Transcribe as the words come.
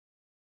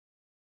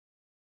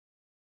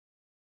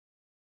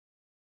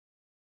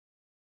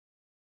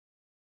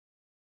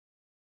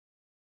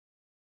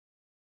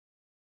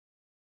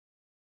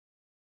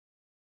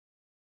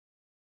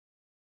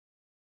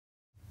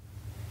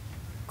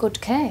good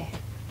care?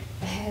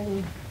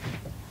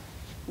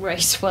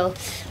 Right, well,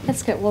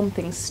 let's get one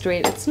thing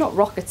straight. It's not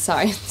rocket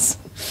science.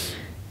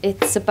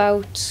 It's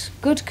about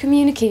good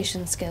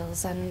communication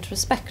skills and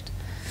respect.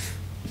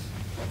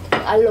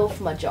 I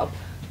love my job.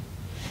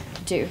 I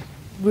do.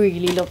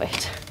 Really love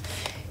it.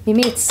 My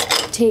mates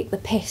take the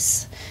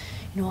piss.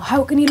 You know,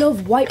 how can you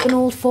love wiping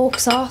old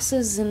folks'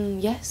 arses?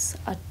 And yes,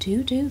 I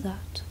do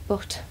that.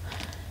 But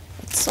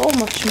it's so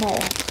much more.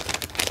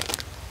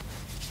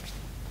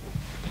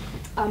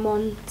 I'm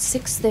on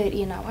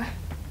 £6.30 an hour,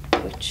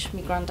 which my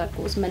granddad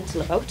goes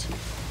mental about.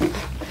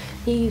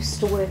 He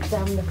used to work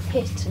down the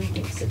pit and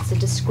thinks it's a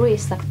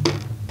disgrace that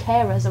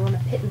carers are on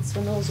a pittance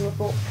when those who have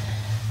brought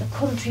the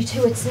country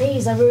to its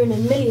knees are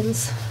earning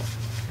millions.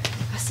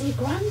 I say,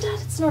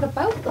 Grandad, it's not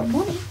about the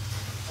money.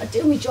 I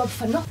do my job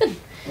for nothing.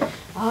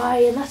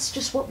 Aye, and that's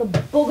just what the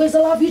buggers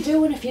will have you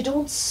doing if you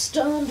don't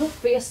stand up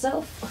for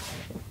yourself.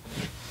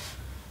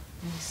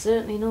 He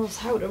certainly knows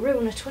how to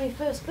ruin a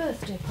 21st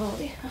birthday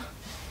party.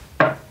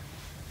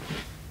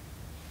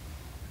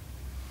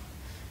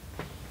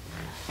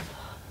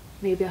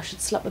 Maybe I should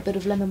slap a bit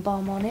of lemon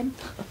balm on him.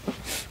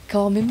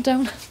 Calm him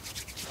down.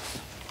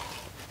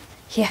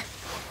 Here,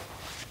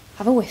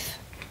 have a whiff.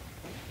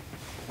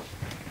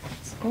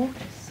 It's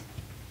gorgeous.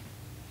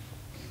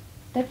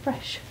 Dead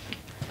fresh.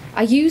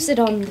 I use it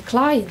on the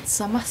clients.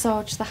 I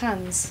massage the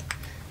hands.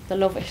 They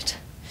love it.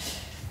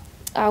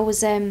 I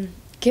was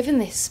given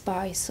this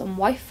by some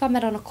wife I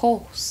met on a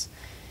course.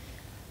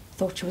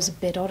 Thought she was a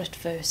bit odd at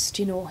first,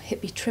 you know,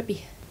 hippie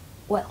trippy.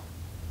 Well,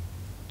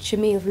 she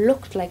may have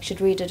looked like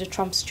she'd read at a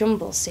Trump's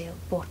jumble sale,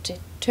 but it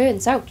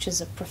turns out she's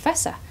a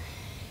professor,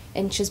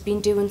 and she's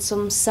been doing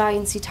some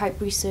sciencey type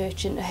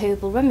research into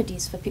herbal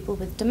remedies for people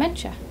with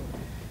dementia.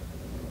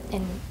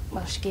 And,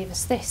 well, she gave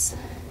us this.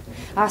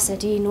 I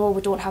said, no,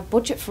 we don't have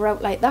budget for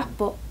out like that,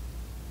 but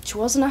she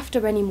wasn't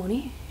after any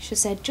money. She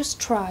said, just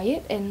try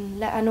it and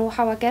let her know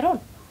how I get on.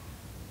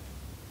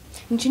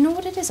 And do you know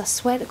what it is? I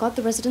swear to God,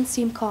 the residents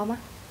seem calmer.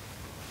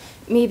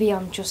 Maybe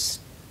I'm just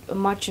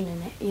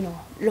imagining it, you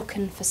know,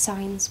 looking for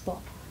signs, but,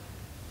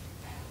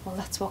 well,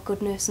 that's what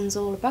good nursing's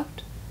all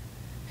about.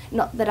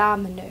 Not that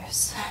I'm a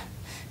nurse.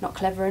 Not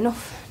clever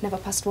enough. Never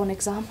passed one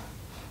exam.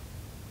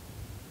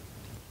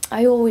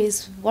 I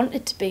always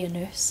wanted to be a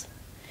nurse.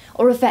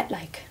 Or a vet,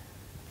 like.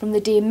 From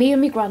the day me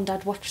and my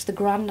granddad watched the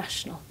Grand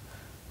National.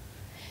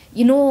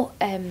 You know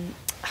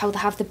how they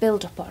have the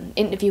build-up on,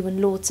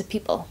 interviewing loads of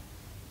people?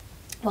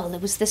 Well, there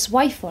was this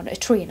wife on, a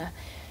trainer,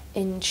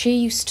 and she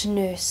used to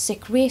nurse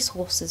sick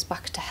racehorses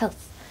back to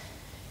health.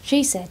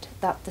 She said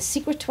that the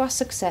secret to our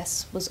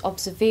success was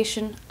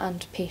observation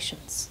and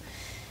patience.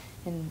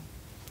 And,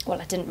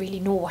 well, I didn't really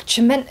know what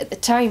she meant at the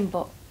time,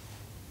 but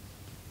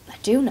I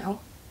do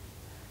now.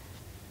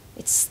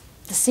 It's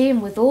the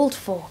same with old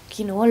folk,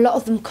 you know, a lot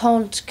of them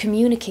can't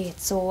communicate,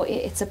 so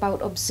it's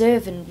about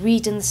observing,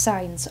 reading the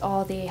signs.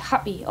 Are they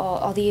happy, or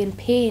are they in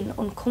pain,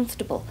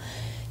 uncomfortable?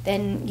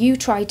 Then you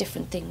try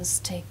different things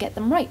to get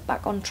them right,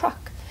 back on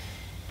track.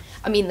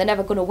 I mean, they're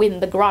never going to win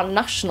the Grand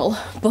National,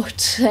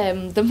 but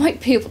they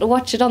might be able to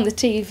watch it on the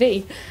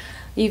TV,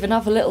 even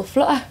have a little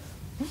flutter,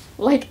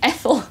 like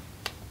Ethel.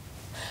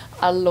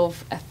 I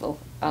love Ethel,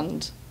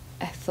 and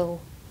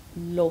Ethel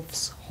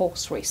loves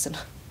horse racing.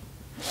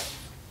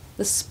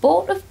 The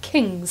sport of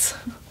kings.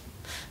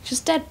 She's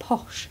dead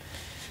posh.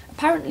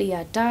 Apparently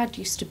her dad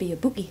used to be a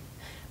bookie.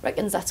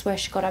 Reckons that's where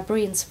she got her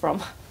brains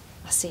from.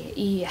 I say,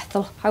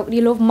 Ethel, how can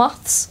you love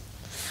maths?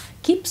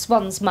 Keeps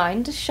one's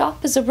mind as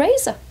sharp as a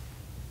razor.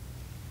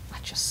 I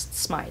just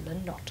smile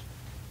and nod.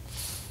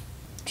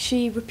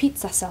 She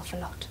repeats herself a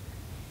lot.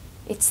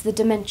 It's the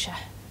dementia.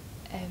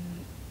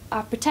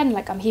 I pretend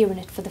like I'm hearing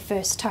it for the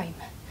first time.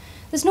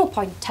 There's no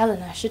point telling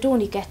her. She'd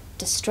only get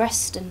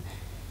distressed, and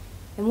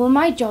well,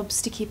 my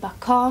job's to keep her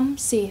calm,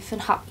 safe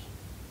and happy.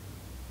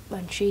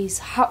 When she's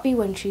happy,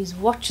 when she's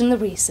watching the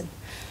racing.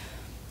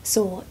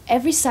 So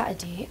every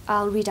Saturday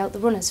I'll read out the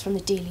runners from the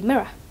Daily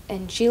Mirror,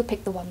 and she'll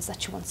pick the ones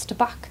that she wants to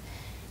back.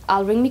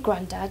 I'll ring me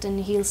granddad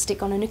and he'll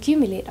stick on an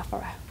accumulator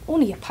for her.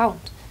 Only £1.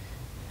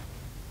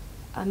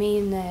 I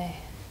mean,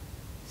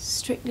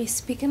 strictly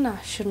speaking,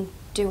 I shouldn't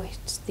do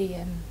it.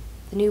 The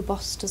new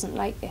boss doesn't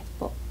like it,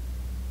 but,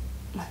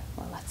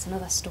 well, that's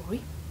another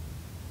story.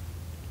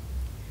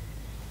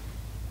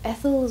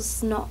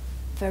 Ethel's not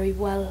very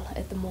well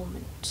at the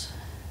moment.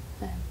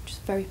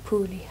 Just very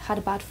poorly. Had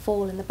a bad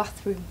fall in the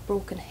bathroom,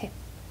 broken hip.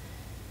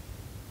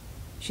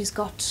 She's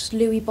got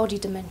Lewy body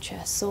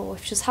dementia, so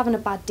if she's having a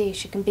bad day,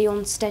 she can be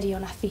unsteady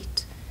on her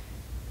feet.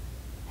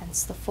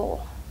 Hence the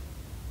fall.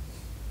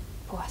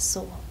 Poor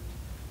soul.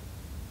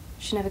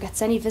 She never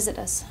gets any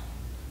visitors.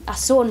 Our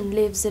son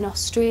lives in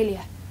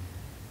Australia.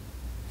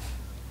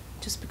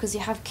 Just because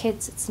you have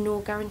kids, it's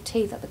no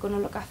guarantee that they're going to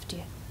look after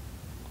you.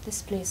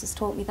 This place has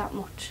taught me that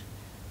much.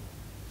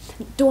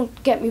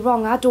 Don't get me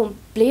wrong, I don't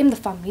blame the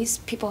families.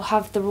 People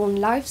have their own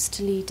lives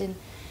to lead, and,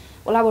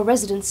 well, our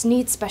residents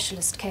need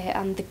specialist care,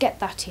 and they get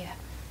that here.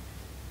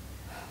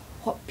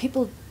 What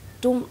people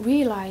don't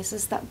realise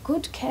is that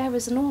good care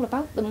isn't all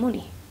about the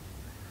money.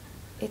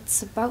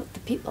 It's about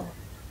the people.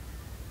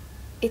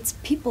 it's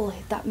people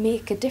that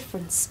make a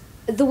difference.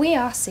 The way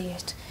I see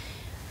it,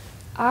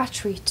 I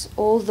treat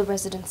all the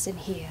residents in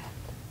here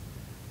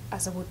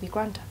as I would my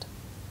granddad.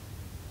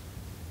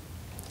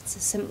 It's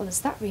as simple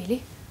as that,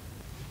 really.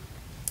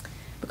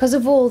 Because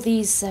of all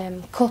these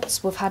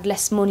cuts, we've had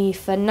less money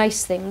for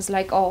nice things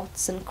like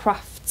arts and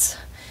crafts.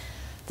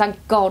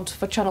 Thank God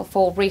for Channel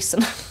 4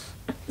 racing.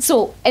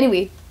 So,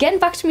 anyway, getting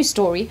back to my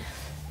story,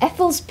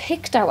 Ethel's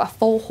picked out our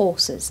 4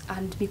 horses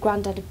and my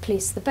granddad had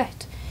placed the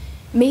bet.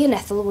 Me and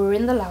Ethel were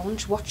in the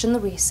lounge watching the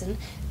racing.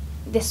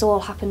 This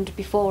all happened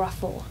before our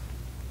 4.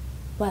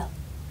 Well,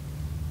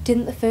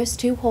 didn't the first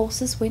 2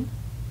 horses win?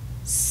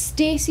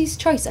 Stacey's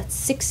Choice at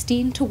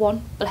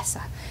 16-1, bless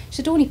her.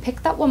 She'd only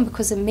picked that one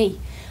because of me.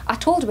 I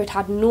told her it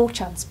had no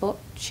chance, but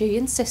she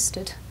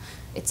insisted.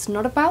 It's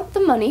not about the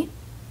money.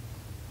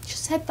 She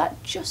said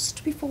that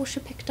just before she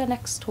picked her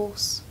next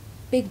horse.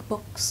 Big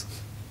bucks.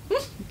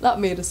 That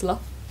made us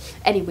laugh.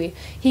 Anyway,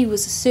 he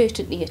was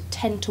certainly a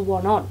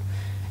 10-1 on.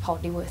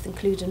 Hardly worth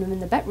including him in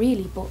the bet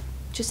really, but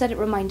she said it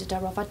reminded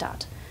her of her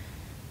dad.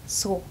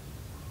 So,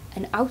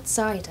 an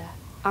outsider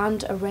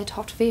and a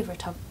red-hot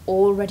favourite have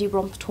already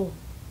romped home.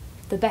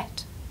 The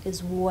bet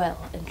is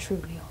well and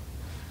truly on.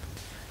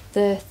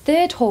 The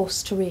 3rd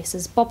horse to race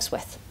is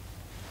Bobsworth.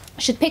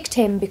 She'd picked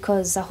him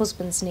because her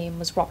husband's name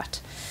was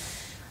Robert.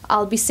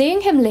 I'll be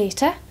seeing him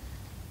later.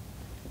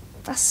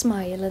 I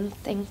smile and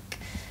think,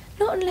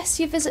 not unless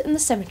you're visiting the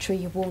cemetery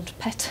you won't,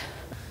 pet.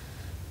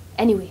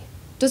 Anyway,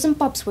 doesn't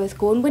Bobsworth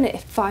go and win it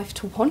at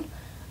 5-1?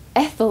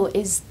 Ethel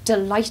is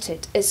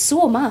delighted, as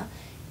so am I.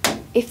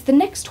 If the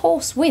next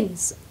horse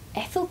wins,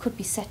 Ethel could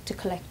be set to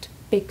collect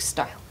big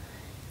style.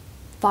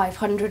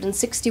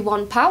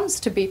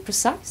 £561 to be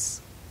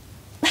precise.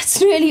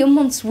 That's nearly a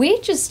month's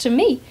wages to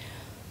me.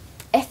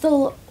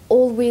 Ethel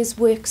always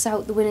works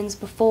out the winnings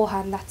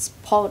beforehand, that's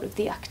part of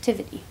the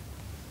activity.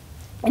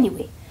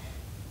 Anyway,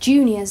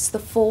 Junior's the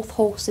 4th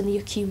horse in the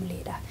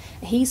accumulator.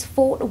 He's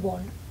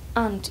 4-1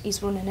 and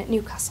he's running at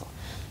Newcastle.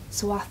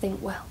 So I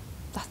think, well,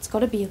 that's got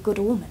to be a good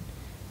omen.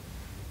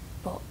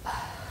 But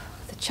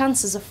the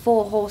chances of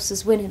 4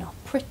 horses winning are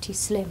pretty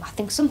slim. I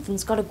think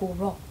something's got to go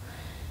wrong.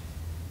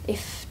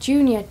 If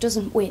Junior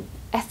doesn't win,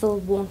 Ethel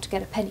won't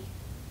get a penny.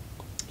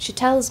 She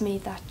tells me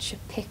that she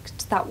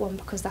picked that one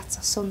because that's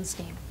her son's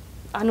name.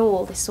 I know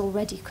all this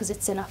already because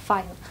it's in her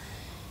file.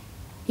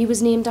 He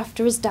was named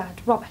after his dad,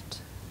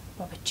 Robert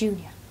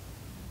Jr.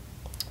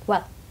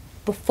 Well,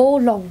 before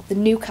long the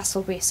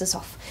Newcastle race is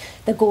off.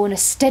 They're going a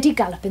steady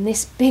gallop and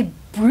this big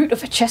brute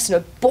of a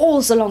chestnut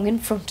bowls along in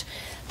front.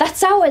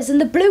 That's ours in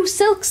the blue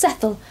silks,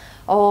 Ethel.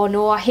 Oh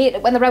no, I hate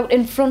it when they're out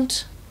in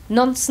front.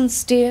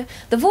 Nonsense, dear.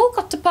 They've all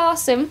got to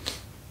pass him.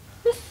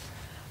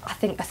 I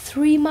think a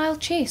 3-mile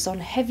chase on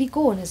heavy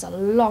going is a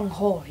long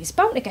haul. He's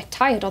bound to get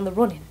tired on the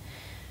running.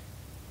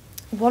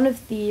 One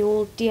of the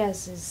old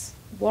dears is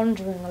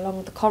wandering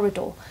along the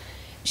corridor.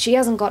 She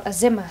hasn't got a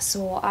Zimmer,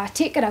 so I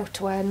take her out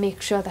to her and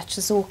make sure that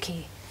she's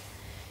okay.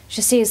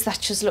 She says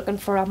that she's looking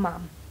for her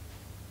mum.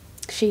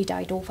 She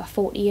died over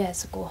 40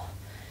 years ago.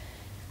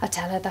 I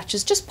tell her that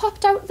she's just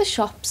popped out of the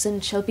shops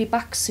and she'll be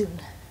back soon.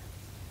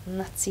 And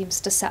that seems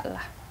to settle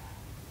her.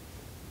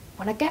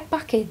 When I get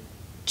back in,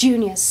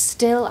 Junior's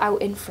still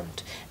out in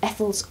front.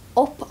 Ethel's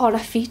up on her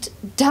feet,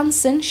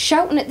 dancing,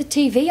 shouting at the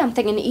TV. I'm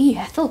thinking,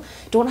 Ethel,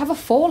 don't have a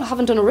fall. I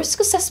haven't done a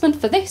risk assessment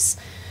for this.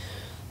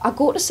 I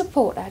go to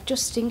support her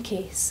just in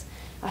case.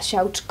 I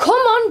shout, come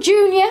on,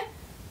 Junior!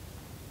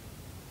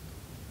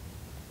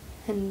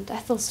 And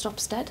Ethel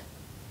stops dead.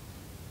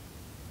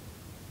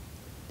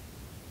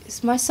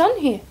 Is my son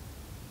here?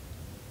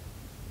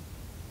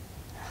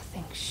 I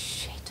think,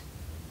 shit.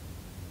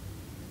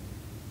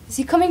 Is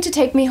he coming to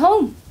take me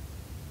home?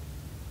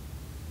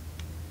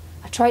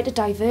 I try to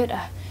divert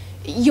her.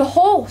 Your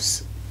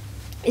horse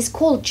is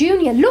called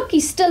Junior. Look,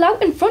 he's still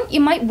out in front.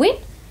 You might win.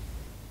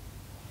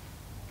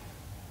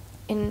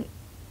 And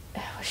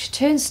she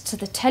turns to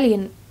the telly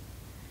and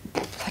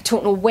I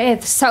don't know where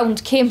the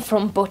sound came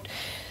from, but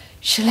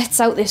she lets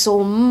out this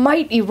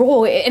almighty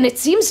roar and it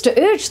seems to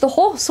urge the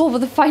horse over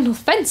the final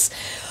fence.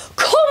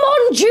 Come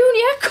on,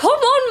 Junior, come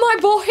on,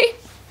 my boy.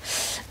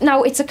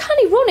 Now, it's a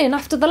canny run-in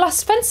after the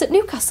last fence at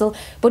Newcastle,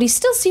 but he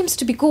still seems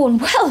to be going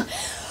well.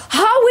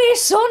 How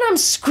son? I'm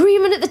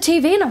screaming at the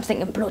TV and I'm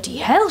thinking, bloody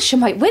hell, she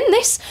might win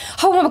this.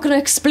 How am I going to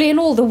explain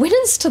all the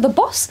winnings to the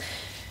boss?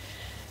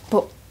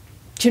 But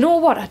do you know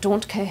what? I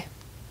don't care.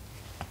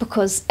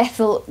 Because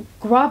Ethel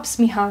grabs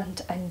me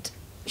hand and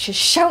she's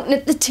shouting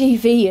at the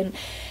TV, and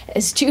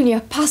as Junior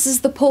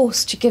passes the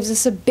post, she gives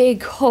us a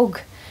big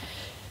hug.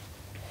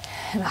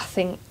 And I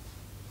think,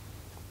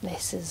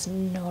 this is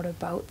not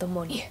about the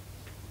money.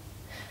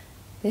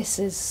 This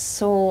is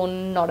so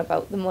not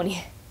about the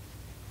money.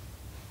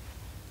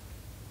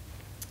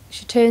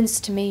 She turns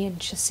to me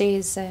and she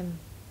says,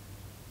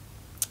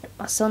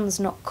 my son's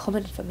not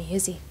coming for me,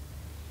 is he?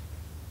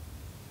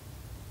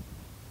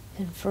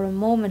 And for a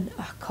moment,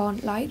 I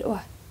can't lie to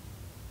her.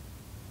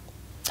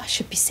 I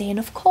should be saying,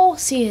 of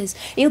course he is.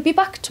 He'll be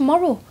back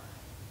tomorrow.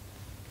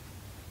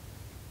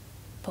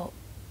 But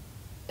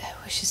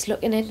she's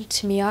looking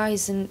into my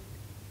eyes and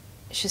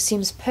She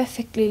seems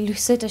perfectly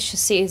lucid as she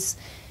says,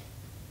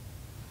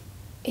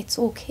 "It's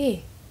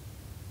okay.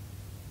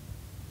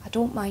 I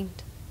don't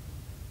mind.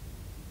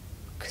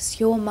 'Cause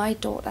you're my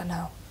daughter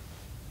now.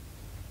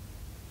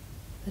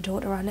 The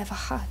daughter I never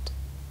had."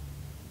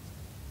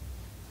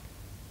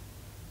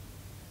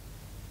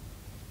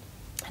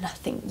 And I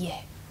think,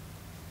 yeah,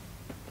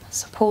 I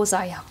suppose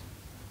I am.